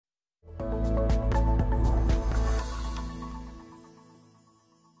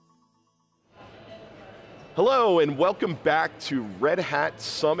Hello and welcome back to Red Hat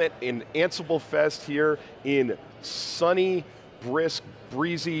Summit in Ansible Fest here in sunny, brisk,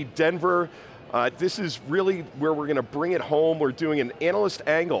 breezy Denver. This is really where we're going to bring it home. We're doing an analyst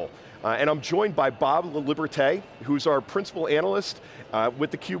angle. And I'm joined by Bob Laliberte, who's our principal analyst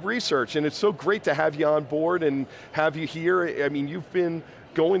with theCUBE Research. And it's so great to have you on board and have you here. I mean, you've been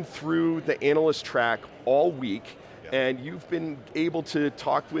going through the analyst track all week. And you've been able to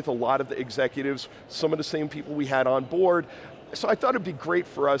talk with a lot of the executives, some of the same people we had on board. So I thought it'd be great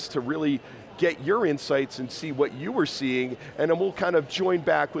for us to really get your insights and see what you were seeing, and then we'll kind of join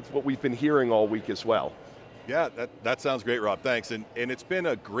back with what we've been hearing all week as well. Yeah, that sounds great, Rob, thanks. And it's been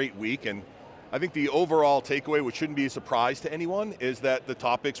a great week, and I think the overall takeaway, which shouldn't be a surprise to anyone, is that the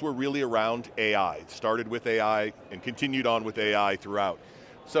topics were really around AI. It started with AI and continued on with AI throughout.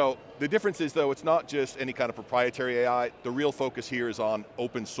 So the difference is, though, it's not just any kind of proprietary AI. The real focus here is on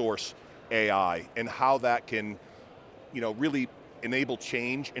open source AI and how that can, really enable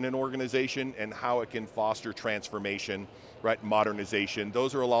change in an organization and how it can foster transformation, right, modernization.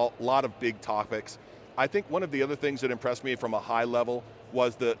 Those are a lot of big topics. I think one of the other things that impressed me from a high level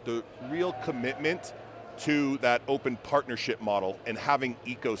was the real commitment to that open partnership model and having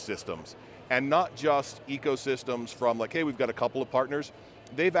ecosystems. And not just ecosystems from like, hey, we've got a couple of partners.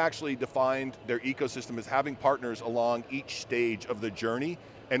 They've actually defined their ecosystem as having partners along each stage of the journey,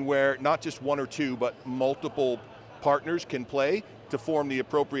 and where not just one or two, but multiple partners can play to form the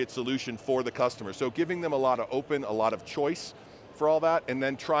appropriate solution for the customer. So giving them a lot of open, a lot of choice for all that, and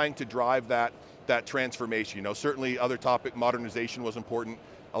then trying to drive that transformation. Certainly other topic, modernization was important.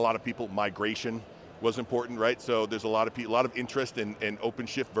 A lot of people, migration was important, right? So there's a lot of interest in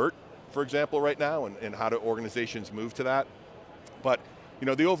OpenShift Vert, for example, right now, and how do organizations move to that. But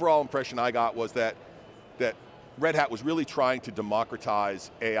the overall impression I got was that Red Hat was really trying to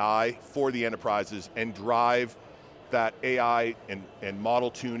democratize AI for the enterprises and drive that AI and model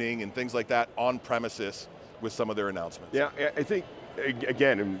tuning and things like that on premises with some of their announcements. Yeah, I think,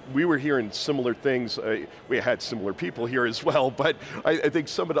 again, and we were hearing similar things. We had similar people here as well, but I think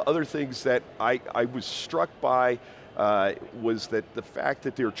some of the other things that I was struck by was that the fact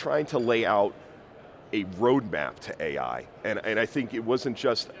that they're trying to lay out a roadmap to AI. And I think it wasn't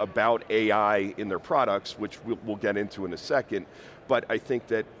just about AI in their products, which we'll get into in a second, but I think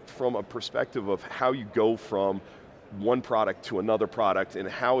that from a perspective of how you go from one product to another product and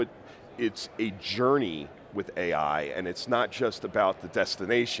how it's a journey with AI, and it's not just about the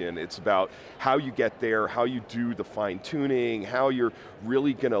destination, it's about how you get there, how you do the fine tuning, how you're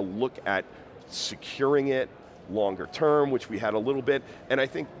really going to look at securing it, longer term, which we had a little bit, and I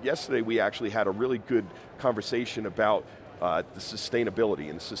think yesterday we actually had a really good conversation about the sustainability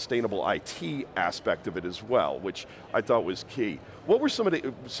and the sustainable IT aspect of it as well, which I thought was key. What were some of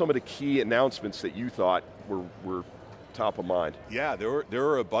the key announcements that you thought were top of mind? Yeah, there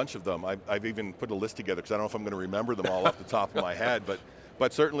were a bunch of them. I've even put a list together because I don't know if I'm going to remember them all off the top of my head,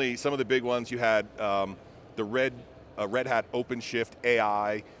 but certainly some of the big ones. You had the Red Hat OpenShift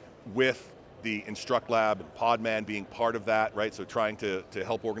AI with the Instruct Lab and Podman being part of that, right? So trying to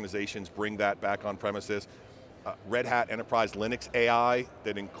help organizations bring that back on premises. Red Hat Enterprise Linux AI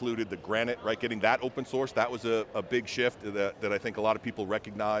that included the Granite, right? Getting that open source, that was a big shift that I think a lot of people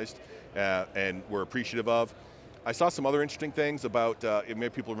recognized and were appreciative of. I saw some other interesting things about, maybe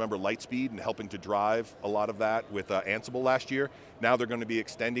people remember Lightspeed and helping to drive a lot of that with Ansible last year. Now they're going to be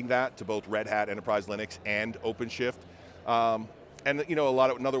extending that to both Red Hat Enterprise Linux and OpenShift. And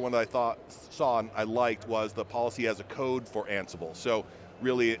another one that I saw and I liked was the policy as a code for Ansible. So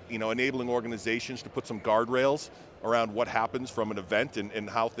really, enabling organizations to put some guardrails around what happens from an event and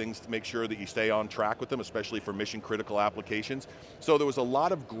how things to make sure that you stay on track with them, especially for mission critical applications. So there was a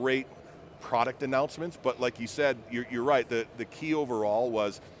lot of great product announcements, but like you said, you're right, the key overall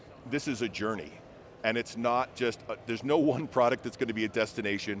was this is a journey. And it's not just, there's no one product that's going to be a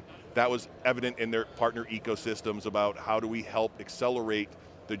destination. That was evident in their partner ecosystems about how do we help accelerate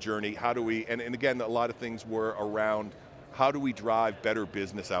the journey, how do we, and again, a lot of things were around how do we drive better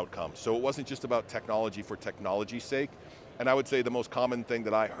business outcomes. So it wasn't just about technology for technology's sake, and I would say the most common thing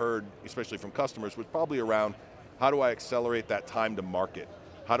that I heard, especially from customers, was probably around how do I accelerate that time to market?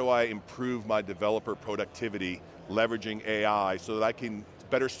 How do I improve my developer productivity, leveraging AI so that I can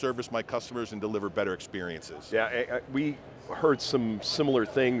better service my customers and deliver better experiences? Yeah, we heard some similar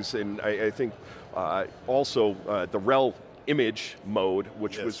things, and I think also the RHEL image mode,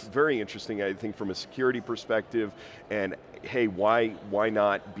 which was very interesting, I think, from a security perspective, and hey, why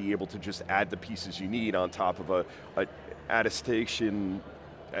not be able to just add the pieces you need on top of a attestation,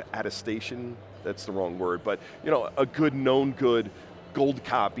 that's the wrong word, but a good known good gold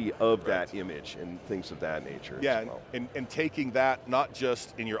copy of that image and things of that nature as well. and taking that not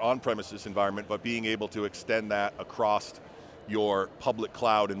just in your on-premises environment, but being able to extend that across your public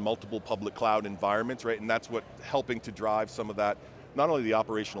cloud and multiple public cloud environments, right? And that's what helping to drive some of that, not only the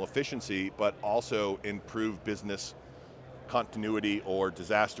operational efficiency, but also improve business continuity or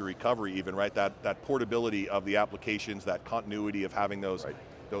disaster recovery even, right? That portability of the applications, that continuity of having those,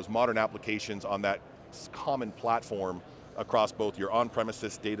 those modern applications on that common platform across both your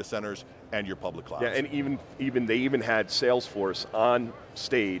on-premises data centers and your public clouds. Yeah, and they even had Salesforce on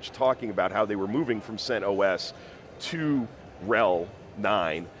stage talking about how they were moving from CentOS to RHEL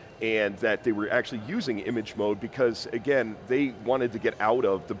 9, and that they were actually using image mode because, again, they wanted to get out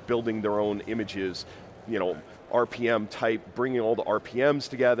of the building their own images, you know, RPM type, bringing all the RPMs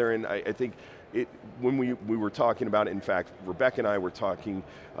together, and I think when we were talking about it, in fact, Rebecca and I were talking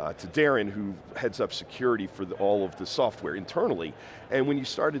to Darren, who heads up security for all of the software internally, and when you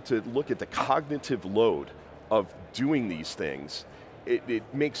started to look at the cognitive load of doing these things, it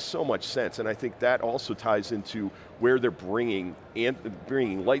makes so much sense, and I think that also ties into where they're bringing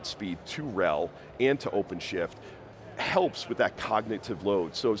Lightspeed to RHEL and to OpenShift, helps with that cognitive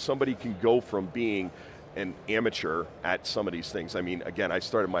load. So somebody can go from being an amateur at some of these things. I mean, again, I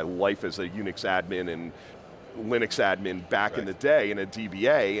started my life as a Unix admin and Linux admin back in the day in a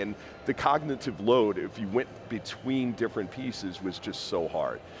DBA, and the cognitive load, if you went between different pieces, was just so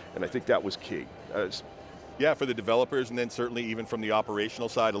hard. And I think that was key. Yeah, for the developers, and then certainly even from the operational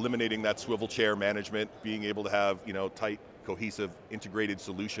side, eliminating that swivel chair management, being able to have, you know, tight, cohesive, integrated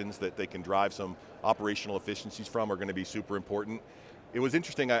solutions that they can drive some operational efficiencies from are going to be super important. It was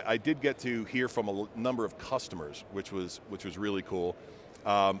interesting, I did get to hear from a number of customers, which was really cool.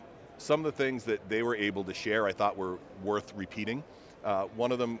 Some of the things that they were able to share I thought were worth repeating.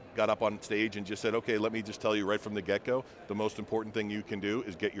 One of them got up on stage and just said, okay, let me just tell you right from the get-go, the most important thing you can do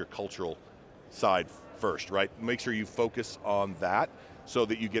is get your cultural side first, right? Make sure you focus on that so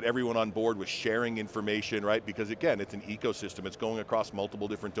that you get everyone on board with sharing information, right? Because again, it's an ecosystem, it's going across multiple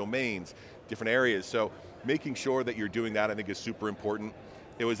different domains, different areas, so making sure that you're doing that I think is super important.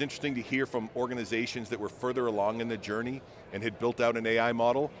 It was interesting to hear from organizations that were further along in the journey and had built out an AI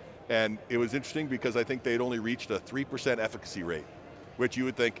model, and it was interesting because I think they'd only reached a 3% efficacy rate, which you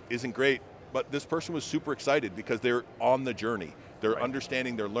would think isn't great, but this person was super excited because they're on the journey. They're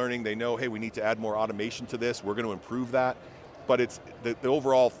understanding, they're learning, they know, hey, we need to add more automation to this, we're going to improve that. But it's the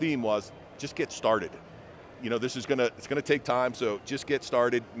overall theme was just get started. You know, it's going to take time, so just get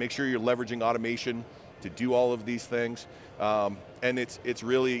started. Make sure you're leveraging automation to do all of these things. And it's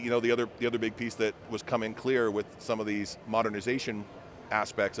really, you know, the other big piece that was coming clear with some of these modernization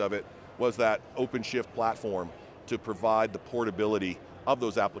aspects of it was that OpenShift platform to provide the portability of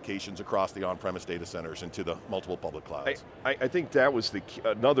those applications across the on-premise data centers into the multiple public clouds. I think that was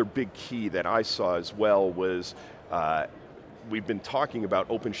another big key that I saw as well was, we've been talking about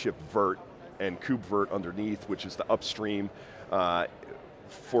OpenShift Vert and KubeVirt underneath, which is the upstream,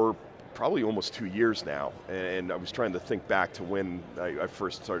 for probably almost 2 years now, and I was trying to think back to when I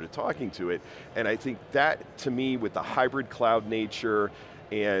first started talking to it, and I think that, to me, with the hybrid cloud nature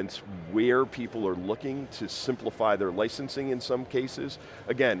and where people are looking to simplify their licensing in some cases,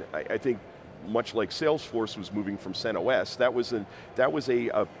 again, I think much like Salesforce was moving from CentOS, that was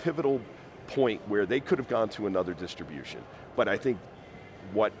a pivotal point where they could have gone to another distribution. But I think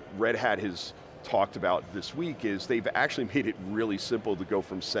what Red Hat has talked about this week is they've actually made it really simple to go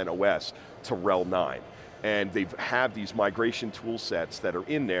from CentOS to RHEL 9. And they have these migration tool sets that are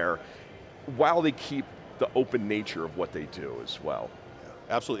in there while they keep the open nature of what they do as well.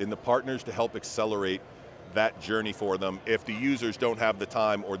 Absolutely, and the partners to help accelerate that journey for them if the users don't have the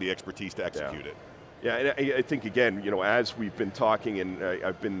time or the expertise to execute it. Yeah, and I think again, you know, as we've been talking, and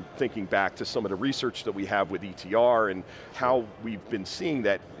I've been thinking back to some of the research that we have with ETR and how we've been seeing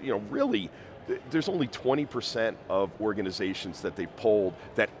that, you know, really, there's only 20% of organizations that they've polled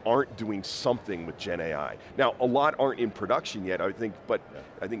that aren't doing something with Gen AI. Now, a lot aren't in production yet, I think, but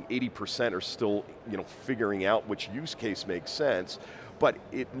I think 80% are still, you know, figuring out which use case makes sense. But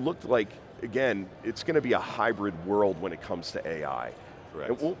it looked like, again, it's going to be a hybrid world when it comes to AI.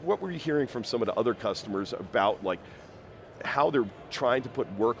 And what were you hearing from some of the other customers about like how they're trying to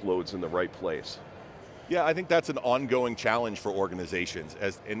put workloads in the right place? Yeah, I think that's an ongoing challenge for organizations.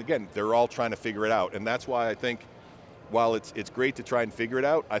 And again, they're all trying to figure it out. And that's why I think, while it's great to try and figure it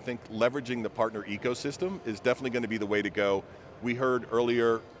out, I think leveraging the partner ecosystem is definitely going to be the way to go. We heard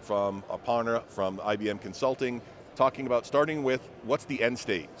earlier from Aparna, from IBM Consulting, talking about starting with what's the end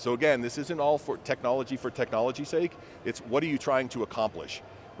state. So again, this isn't all for technology's sake, it's what are you trying to accomplish?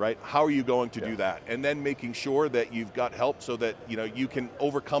 right? How are you going to do that? And then making sure that you've got help so that you can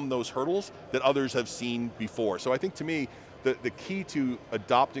overcome those hurdles that others have seen before. So I think to me, the key to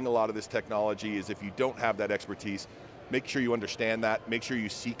adopting a lot of this technology is if you don't have that expertise, make sure you understand that, make sure you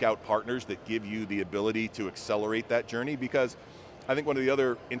seek out partners that give you the ability to accelerate that journey, because I think one of the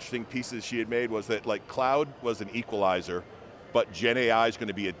other interesting pieces she had made was that like cloud was an equalizer, but Gen AI is going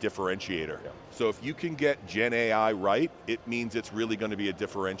to be a differentiator. Yeah. So if you can get Gen AI right, it means it's really going to be a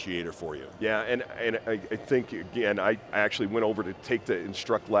differentiator for you. Yeah, and I think, again, I actually went over to take the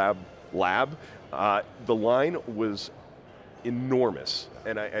Instruct Lab. The line was enormous,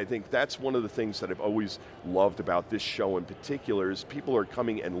 and I think that's one of the things that I've always loved about this show in particular is people are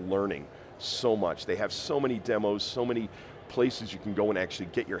coming and learning so much. They have so many demos, so many places you can go and actually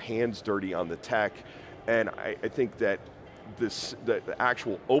get your hands dirty on the tech, and I think that the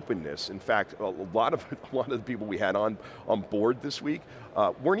actual openness, in fact, a lot of the people we had on board this week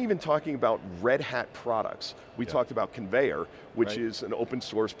weren't even talking about Red Hat products. We talked about Conveyor, which is an open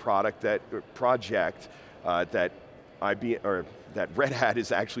source product project that that Red Hat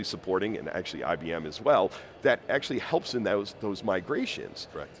is actually supporting, and actually IBM as well, that actually helps in those migrations.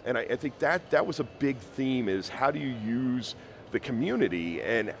 Correct. And I think that was a big theme, is how do you use the community,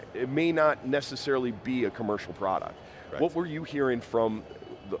 and it may not necessarily be a commercial product. Right. What were you hearing from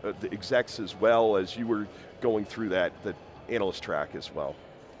the execs as well as you were going through the analyst track as well?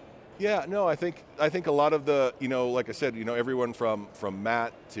 Yeah, no, I think a lot of the, like I said, everyone from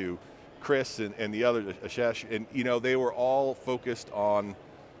Matt to Chris and the other, Ashesh, and they were all focused on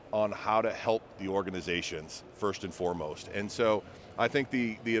how to help the organizations first and foremost. And so I think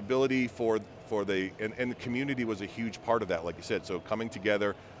the ability for the community was a huge part of that, like you said. So coming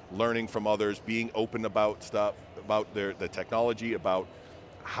together, learning from others, being open about stuff, about the technology, about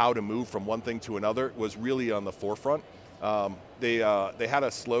how to move from one thing to another was really on the forefront. They had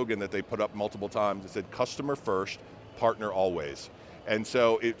a slogan that they put up multiple times. It said, "Customer first, partner always." And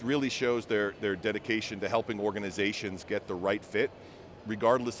so it really shows their dedication to helping organizations get the right fit,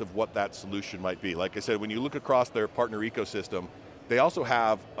 regardless of what that solution might be. Like I said, when you look across their partner ecosystem, they also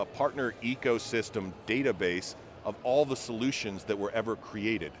have a partner ecosystem database of all the solutions that were ever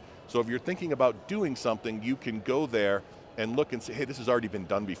created. So if you're thinking about doing something, you can go there and look and say, hey, this has already been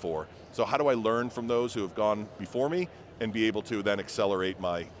done before. So how do I learn from those who have gone before me and be able to then accelerate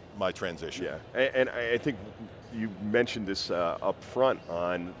my transition? Yeah, and I think you mentioned this up front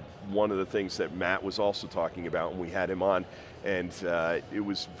on one of the things that Matt was also talking about when we had him on, and it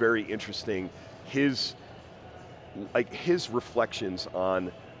was very interesting, his reflections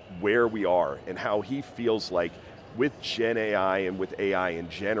on where we are and how he feels like with Gen AI and with AI in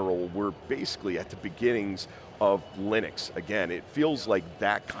general, we're basically at the beginnings of Linux. Again, it feels like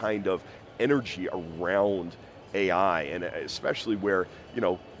that kind of energy around AI, and especially where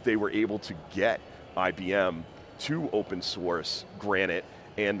they were able to get IBM to open source Granite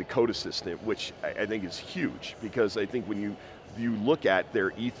and the code assistant, which I think is huge, because I think when you look at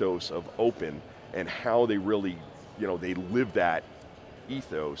their ethos of open and how they really, they live that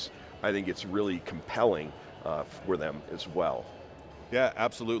ethos, I think it's really compelling for them as well. Yeah,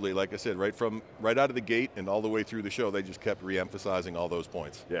 absolutely. Like I said, right out of the gate and all the way through the show, they just kept re-emphasizing all those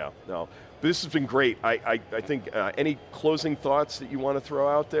points. Yeah, no, this has been great. I think, any closing thoughts that you want to throw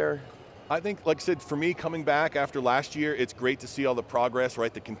out there? I think, like I said, for me, coming back after last year, it's great to see all the progress,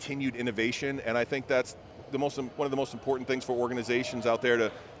 right? The continued innovation, and I think that's one of the most important things for organizations out there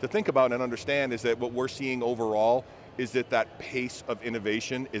to think about and understand, is that what we're seeing overall is that pace of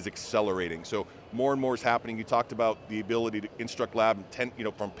innovation is accelerating. So more and more is happening. You talked about the ability to Instruct Lab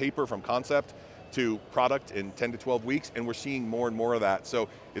from paper, from concept to product in 10 to 12 weeks, and we're seeing more and more of that. So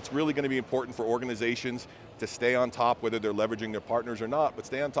it's really going to be important for organizations to stay on top, whether they're leveraging their partners or not, but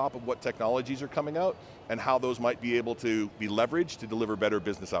stay on top of what technologies are coming out and how those might be able to be leveraged to deliver better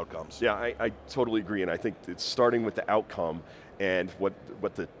business outcomes. Yeah, I totally agree, and I think it's starting with the outcome and what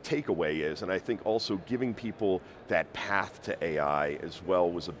the takeaway is, and I think also giving people that path to AI as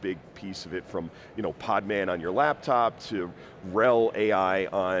well was a big piece of it, from Podman on your laptop to RHEL AI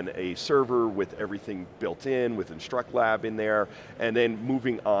on a server with everything built in, with Instruct Lab in there, and then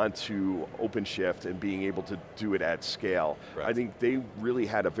moving on to OpenShift and being able to do it at scale. Right. I think they really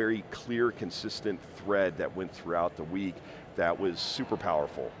had a very clear, consistent thread that went throughout the week that was super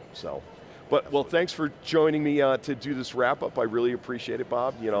powerful, so. Well, thanks for joining me to do this wrap up. I really appreciate it,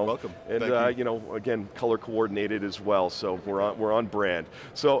 Bob. You're welcome. And again, color coordinated as well. So we're on brand.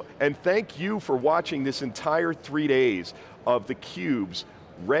 So, and thank you for watching this entire 3 days of theCUBE's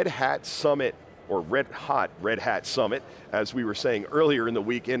Red Hat Summit, or Red Hot Red Hat Summit, as we were saying earlier in the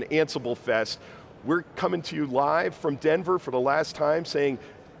week, in Ansible Fest. We're coming to you live from Denver for the last time, saying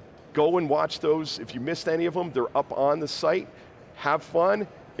Go and watch those. If you missed any of them, they're up on the site. Have fun,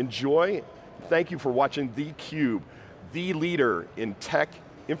 enjoy. Thank you for watching theCUBE, the leader in tech,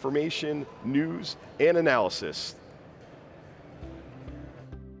 information, news, and analysis.